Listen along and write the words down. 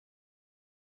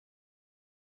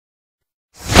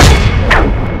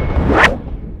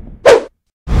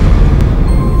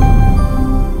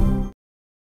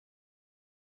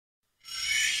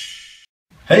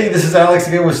Hey, this is Alex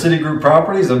again with Citigroup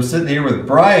Properties. I'm sitting here with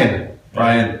Brian.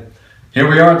 Brian, here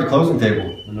we are at the closing table.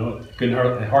 I know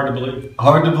it. Hard to believe.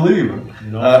 Hard to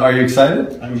believe. Are you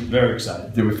excited? I'm very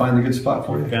excited. Did we find a good spot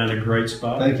for you? We found a great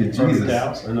spot. Thank you, Jesus.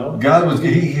 House. I know. God was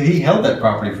he held that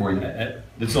property for you.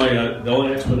 That's the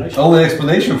only explanation. Only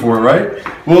explanation for it, right?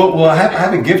 Well, I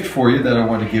have a gift for you that I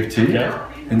want to give to you.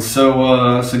 Okay. And so,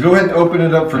 go ahead and open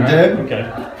it up for Deb. Okay.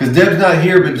 Because Deb's not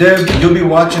here, but Deb, you'll be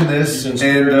watching this,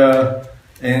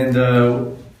 and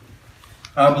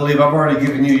I believe I've already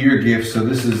given you your gift, so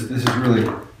this is really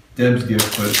Deb's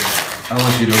gift, but I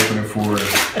want you to open it for her.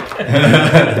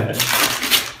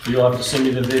 You'll have to send me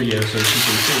the video so she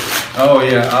can see it. Oh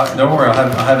yeah, don't worry,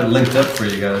 I'll have it linked up for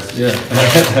you guys. Yeah.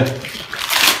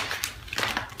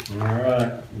 All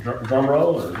right, drum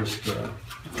roll or just.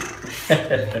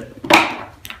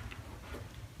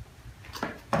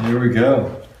 Here we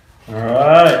go. All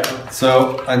right.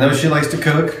 So I know she likes to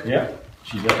cook. Yeah,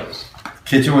 she does.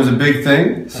 Kitchen was a big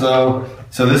thing. So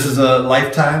this is a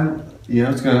lifetime. You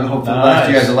know, it's going to hopefully last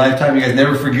you guys a lifetime. You guys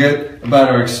never forget about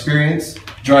our experience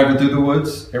driving through the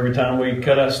woods. Every time we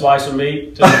cut a slice of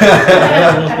meat, we'll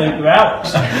think of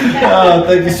Alex. Oh,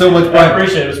 thank you so much, Brian. I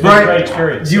appreciate it. It's been a great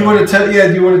experience. Do you want to tell? Yeah,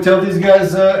 do you want to tell these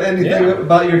guys anything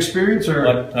about your experience? Or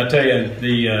I tell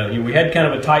you, we had kind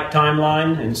of a tight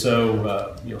timeline, and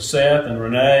so Seth and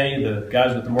Renee, the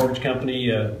guys with the mortgage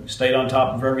company, stayed on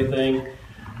top of everything.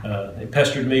 They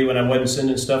pestered me when I wasn't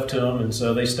sending stuff to them, and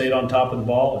so they stayed on top of the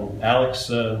ball. And Alex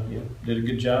did a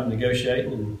good job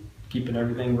negotiating and keeping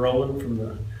everything rolling from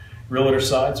the realtor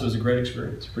side. So it was a great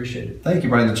experience. Appreciate it. Thank you,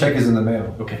 Brian. The check is in the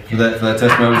mail. Okay. For that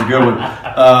testimony, it was a good one.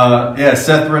 Yeah,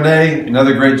 Seth, Renee,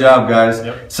 another great job, guys.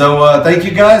 Yep. So thank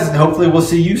you, guys, and hopefully we'll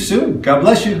see you soon. God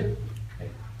bless you.